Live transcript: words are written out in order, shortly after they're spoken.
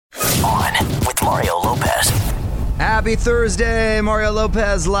Happy Thursday, Mario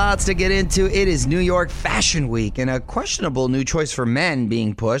Lopez. Lots to get into. It is New York Fashion Week and a questionable new choice for men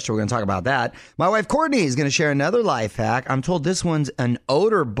being pushed. We're going to talk about that. My wife Courtney is going to share another life hack. I'm told this one's an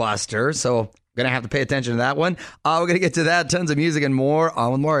odor buster, so I'm going to have to pay attention to that one. We're going to get to that. Tons of music and more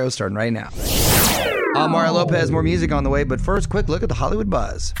on with Mario starting right now. I'm Mario Lopez. More music on the way, but first, quick look at the Hollywood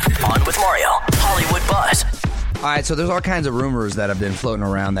Buzz. On with Mario, Hollywood Buzz. All right, so there's all kinds of rumors that have been floating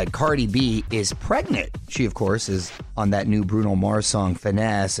around that Cardi B is pregnant. She, of course, is on that new Bruno Mars song,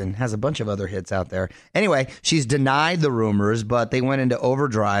 Finesse, and has a bunch of other hits out there. Anyway, she's denied the rumors, but they went into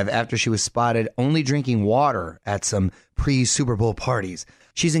overdrive after she was spotted only drinking water at some pre-Super Bowl parties.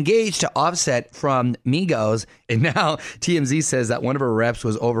 She's engaged to Offset from Migos, and now TMZ says that one of her reps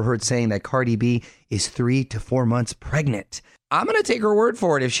was overheard saying that Cardi B is 3 to 4 months pregnant. I'm going to take her word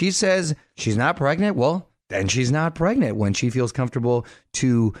for it. If she says she's not pregnant, well, then she's not pregnant. When she feels comfortable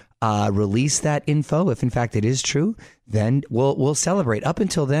to release that info, if in fact it is true, then we'll celebrate. Up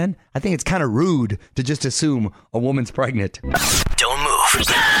until then, I think it's kind of rude to just assume a woman's pregnant. Don't move.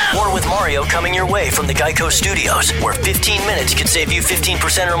 More with Mario coming your way from the Geico Studios, where 15 minutes could save you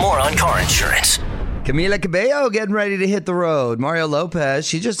 15% or more on car insurance. Camila Cabello getting ready to hit the road. Mario Lopez,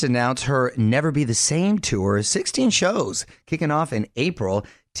 she just announced her Never Be the Same tour, 16 shows, kicking off in April.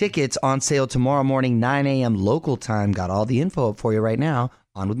 Tickets on sale tomorrow morning, 9 a.m. local time. Got all the info up for you right now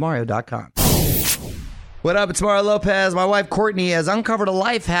on withmario.com. What up? It's Mario Lopez. My wife Courtney has uncovered a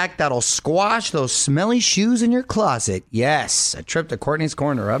life hack that'll squash those smelly shoes in your closet. Yes, a trip to Courtney's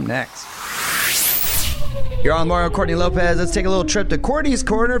Corner up next. You're on Mario Courtney Lopez. Let's take a little trip to Courtney's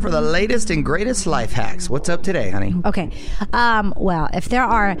Corner for the latest and greatest life hacks. What's up today, honey? Okay. Well, if there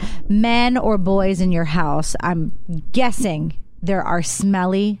are men or boys in your house, I'm guessing there are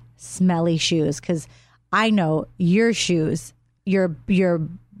smelly shoes, because I know your shoes, your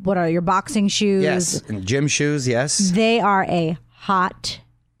what are your boxing shoes? Yes, and gym shoes, yes. They are a hot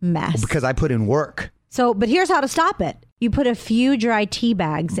mess. Because I put in work. So, but here's how to stop it. You put a few dry tea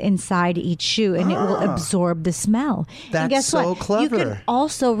bags inside each shoe and it will absorb the smell. That's and guess so what? clever. You can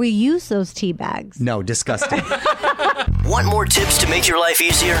also reuse those tea bags. No, disgusting. Want more tips to make your life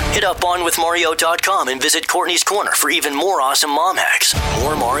easier? Hit up onwithmario.com and visit Courtney's Corner for even more awesome mom hacks.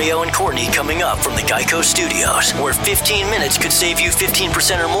 More Mario and Courtney coming up from the Geico Studios, where 15 minutes could save you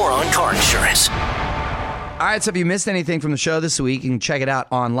 15% or more on car insurance. All right, so if you missed anything from the show this week, you can check it out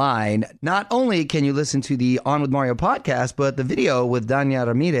online. Not only can you listen to the On With Mario podcast, but the video with Danya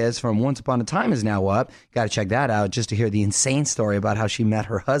Ramirez from Once Upon a Time is now up. Got to check that out just to hear the insane story about how she met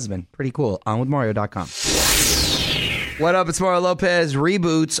her husband. Pretty cool. OnWithMario.com. What up? It's Mario Lopez.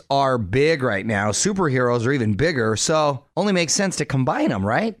 Reboots are big right now. Superheroes are even bigger, so only makes sense to combine them,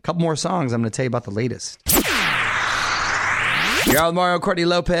 right? A couple more songs. I'm going to tell you about the latest. You're on with Mario Courtney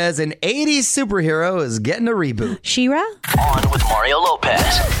Lopez. An 80s superhero is getting a reboot. She-Ra? On with Mario Lopez,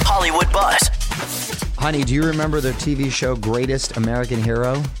 Hollywood Buzz. Honey, do you remember the TV show Greatest American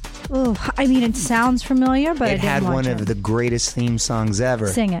Hero? Oh, I mean, it sounds familiar, but I It didn't had watch one it. of the greatest theme songs ever.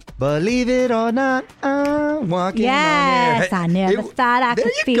 Sing it. Believe it or not, I'm walking Yes, on air. I never thought I there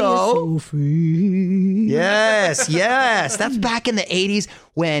could you feel go. so free. Yes. That's back in the 80s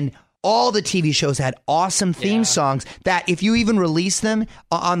when all the TV shows had awesome theme songs that if you even released them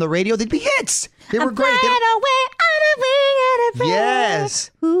on the radio, they'd be hits. They were great. Yes.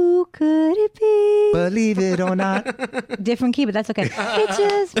 Who could it be? Believe it or not. Different key, but that's okay. It's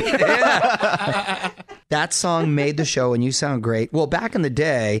just me. That song made the show, and you sound great. Well, back in the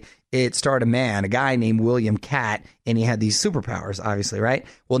day, it starred a guy named William Catt, and he had these superpowers, obviously, right?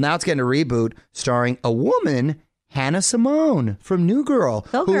 Well, now it's getting a reboot starring a woman, Hannah Simone from New Girl,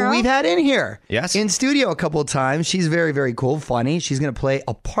 who we've had in here. Yes. In studio a couple of times. She's very, very cool, funny. She's going to play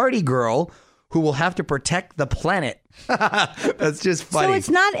a party girl who will have to protect the planet. That's just funny. So it's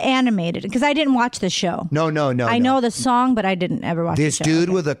not animated, because I didn't watch the show. No. I know the song, but I didn't ever watch the show. This dude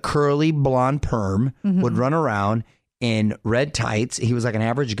with a curly blonde perm would run around in red tights. He was like an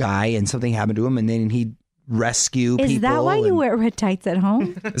average guy, and something happened to him, and then he'd rescue people. Is that why you wear red tights at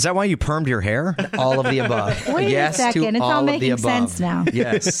home? Is that why you permed your hair? All of the above. Wait yes a second. to It's all all of the making above. sense now.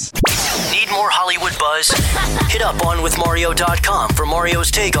 Yes. Need more Hollywood Buzz? Hit up onwithmario.com for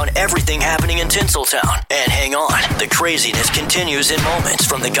Mario's take on everything happening in Tinseltown. And hang on, the craziness continues in moments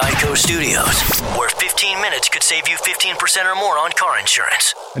from the Geico Studios, where 15 minutes could save you 15% or more on car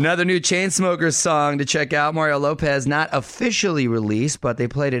insurance. Another new Chainsmokers song to check out. Mario Lopez, not officially released, but they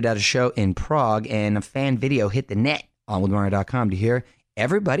played it at a show in Prague, and a fan video hit the net on withmario.com to hear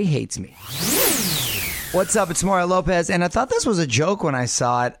Everybody Hates Me. What's up? It's Mario Lopez, and I thought this was a joke when I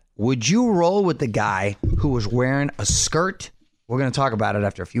saw it. Would you roll with the guy who was wearing a skirt? We're going to talk about it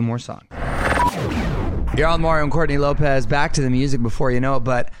after a few more songs. You're on Mario and Courtney Lopez. Back to the music before you know it,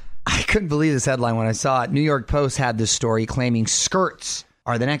 but I couldn't believe this headline when I saw it. New York Post had this story claiming skirts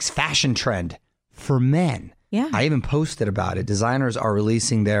are the next fashion trend for men. Yeah. I even posted about it. Designers are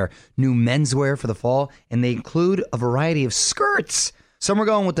releasing their new menswear for the fall, and they include a variety of skirts. Some are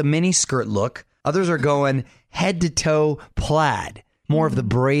going with the mini skirt look. Others are going head to toe plaid, more of the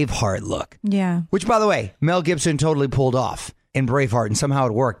Braveheart look. Yeah. Which, by the way, Mel Gibson totally pulled off in Braveheart, and somehow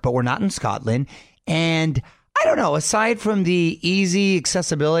it worked. But we're not in Scotland. And I don't know, aside from the easy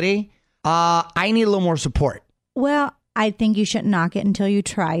accessibility, I need a little more support. Well, I think you shouldn't knock it until you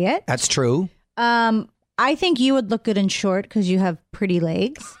try it. That's true. I think you would look good in short because you have pretty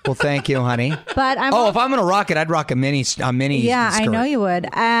legs. Well, thank you, honey. But if I'm gonna rock it, I'd rock a mini. Yeah, skirt. I know you would.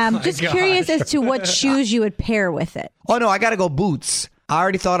 Just curious as to what shoes you would pair with it. Oh no, I gotta go boots. I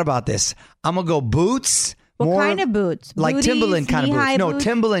already thought about this. I'm gonna go boots. What kind of boots? Like Booties, Timberland kind of boots. No, boots?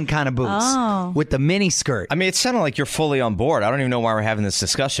 Timberland kind of boots with the mini skirt. I mean, it sounded like you're fully on board. I don't even know why we're having this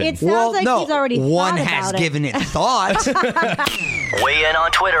discussion. It sounds like he's already one thought has about given it thought. Weigh in on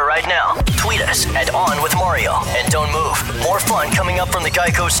Twitter right now. Tweet us at On With Mario. And don't move. More fun coming up from the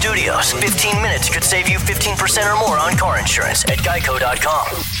Geico Studios. 15 minutes could save you 15% or more on car insurance at geico.com.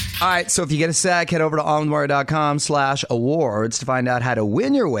 All right, so if you get a sec, head over to onwithmario.com/awards to find out how to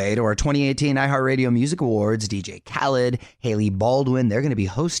win your way to our 2018 iHeartRadio Music Awards. DJ Khaled, Haley Baldwin, they're going to be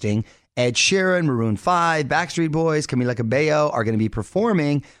hosting. Ed Sheeran, Maroon 5, Backstreet Boys, Camila Cabello are going to be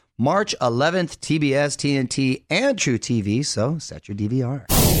performing March 11th, TBS, TNT, and True TV, so set your DVR.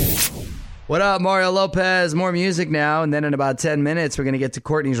 What up, Mario Lopez? More music now, and then in about 10 minutes, we're going to get to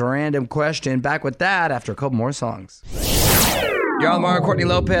Courtney's random question. Back with that after a couple more songs. You're on Mario, Courtney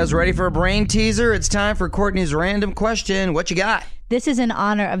Lopez. Ready for a brain teaser? It's time for Courtney's random question. What you got? This is in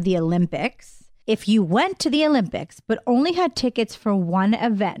honor of the Olympics. If you went to the Olympics but only had tickets for one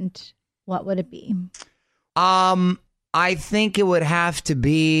event, what would it be? I think it would have to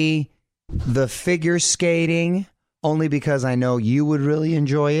be the figure skating, only because I know you would really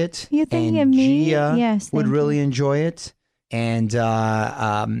enjoy it. You thinking and of me? Gia Yes, would thank really you. enjoy it. And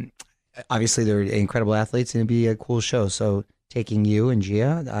obviously, they're incredible athletes, and it'd be a cool show. So taking you and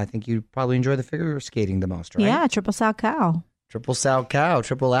Gia, I think you'd probably enjoy the figure skating the most, right? Yeah, triple sow cow. Triple sow cow,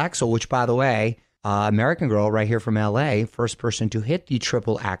 triple axel, which, by the way, American girl right here from L.A., first person to hit the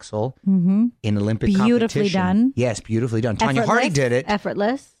triple axel in Olympic Beautifully competition. done. Yes, beautifully done. Tanya Effortless. Harding did it.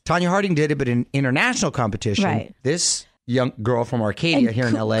 Effortless. Tanya Harding did it, but in international competition, Right. this young girl from Arcadia And here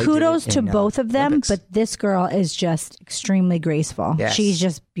in L.A. kudos did it to in, both of them, Olympics. but this girl is just extremely graceful. Yes. She's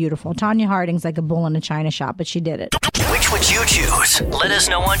just beautiful. Tanya Harding's like a bull in a china shop, but she did it. Which would you choose? Let us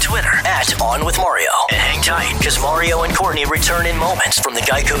know on Twitter at On With Mario. And hang tight, because Mario and Courtney return in moments from the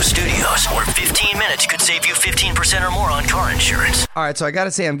Geico Studios, where 15 minutes could save you 15% or more on car insurance. All right, so I got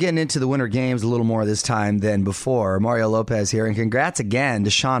to say, I'm getting into the Winter Games a little more this time than before. Mario Lopez here, and congrats again to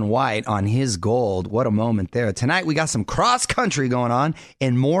Shaun White on his gold. What a moment there. Tonight, we got some cross-country going on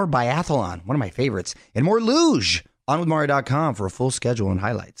and more biathlon, one of my favorites, and more luge. OnWithMario.com for a full schedule and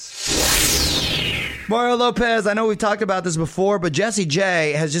highlights. Mario Lopez, I know we've talked about this before, but Jessie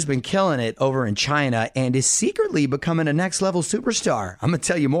J has just been killing it over in China and is secretly becoming a next-level superstar. I'm going to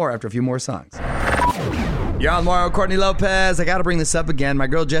tell you more after a few more songs. You're on Mario, Courtney Lopez. I got to bring this up again. My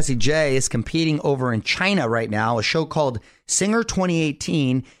girl Jessie J is competing over in China right now, a show called Singer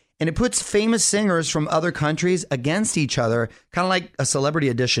 2018, and it puts famous singers from other countries against each other, kind of like a celebrity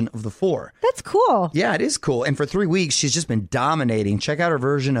edition of The Four. That's cool. Yeah, it is cool. And for 3 weeks, she's just been dominating. Check out her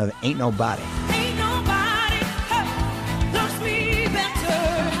version of Ain't Nobody. Ain't nobody loves me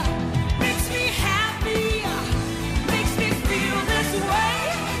better, makes me happy, makes me feel this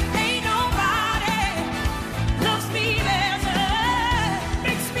way. Ain't nobody loves me better,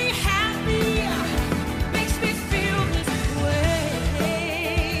 makes me happy, makes me feel this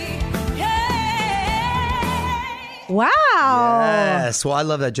way. Yeah. Wow. Yes. Well, I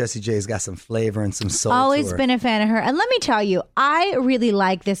love that Jessie J's got some flavor and some soul Always to her. been a fan of her. And let me tell you, I really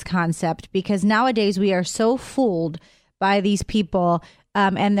like this concept because nowadays we are so fooled by these people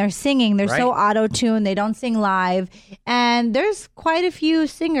and they're singing. They're so auto-tuned. They don't sing live. And there's quite a few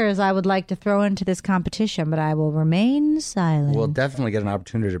singers I would like to throw into this competition, but I will remain silent. We'll definitely get an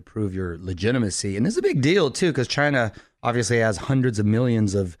opportunity to prove your legitimacy. And this is a big deal, too, because China obviously has hundreds of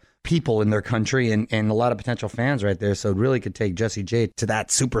millions of people in their country and a lot of potential fans right there. So it really could take Jessie J to that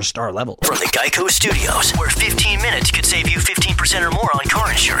superstar level. From the Geico Studios, where 15 minutes could save you 15% or more on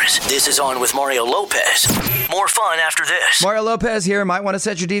car insurance. This is On With Mario Lopez. More fun after this. Mario Lopez here. Might want to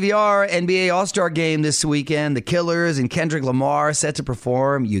set your DVR. NBA All-Star Game this weekend. The Killers and Kendrick Lamar set to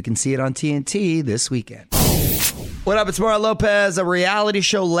perform. You can see it on TNT this weekend. What up? It's Mario Lopez. A reality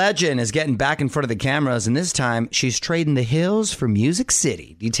show legend is getting back in front of the cameras, and this time she's trading the hills for Music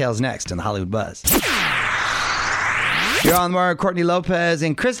City. Details next on the Hollywood Buzz. You're on Mario, Courtney Lopez,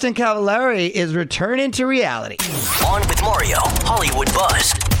 and Kristen Cavallari is returning to reality. On with Mario, Hollywood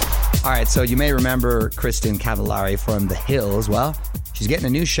Buzz. All right, so you may remember Kristen Cavallari from The Hills. Well, she's getting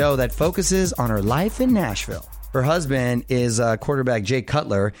a new show that focuses on her life in Nashville. Her husband is quarterback Jay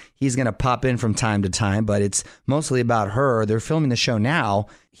Cutler. He's going to pop in from time to time, but it's mostly about her. They're filming the show now.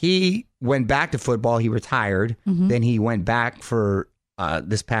 He went back to football. He retired. Then he went back for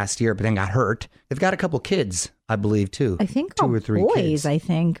this past year, but then got hurt. They've got a couple kids, I believe, too. I think 2 or 3 boys, kids. I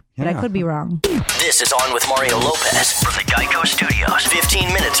think, but I could be wrong. This is On with Mario Lopez from the Geico Studios.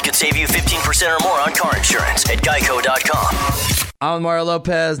 15 minutes could save you 15% or more on car insurance at geico.com. On with Mario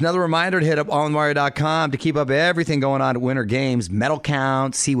Lopez. Another reminder to hit up onwithmario.com to keep up everything going on at Winter Games. Medal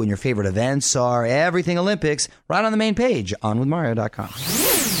counts, see when your favorite events are, everything Olympics, right on the main page, onwithmario.com.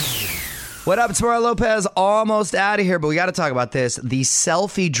 What up? It's Mario Lopez. Almost out of here, but we got to talk about this. The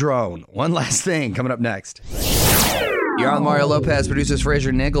selfie drone. One last thing coming up next. You're on Mario Lopez, producers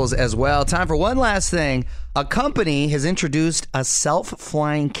Fraser Nichols as well. Time for one last thing. A company has introduced a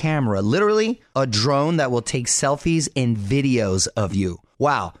self-flying camera, literally a drone that will take selfies and videos of you.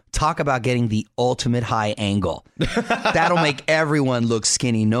 Wow, talk about getting the ultimate high angle. That'll make everyone look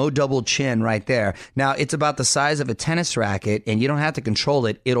skinny. No double chin right there. Now, it's about the size of a tennis racket, and you don't have to control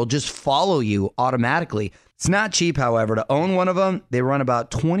it. It'll just follow you automatically. It's not cheap, however. To own one of them, they run about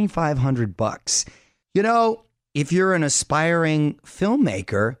 $2,500. You know, if you're an aspiring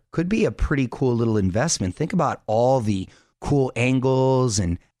filmmaker, could be a pretty cool little investment. Think about all the cool angles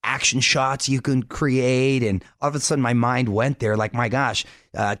and action shots you can create. And all of a sudden my mind went there like, my gosh,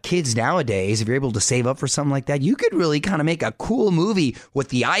 kids nowadays, if you're able to save up for something like that, you could really kind of make a cool movie with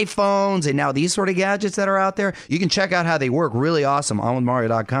the iPhones and now these sort of gadgets that are out there. You can check out how they work. Really awesome.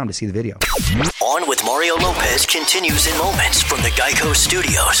 OnWithMario.com to see the video. On with Mario Lopez continues in moments from the Geico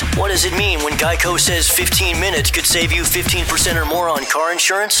Studios. What does it mean when Geico says 15 minutes could save you 15% or more on car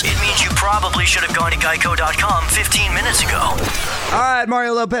insurance? It means you probably should have gone to geico.com 15 minutes ago. All right,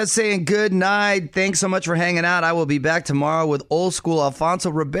 Mario Lopez saying good night. Thanks so much for hanging out. I will be back tomorrow with old school Alfonso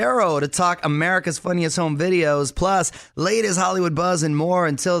Ribeiro to talk America's Funniest Home Videos, plus latest Hollywood buzz and more.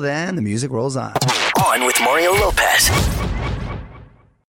 Until then, the music rolls on. On with Mario Lopez.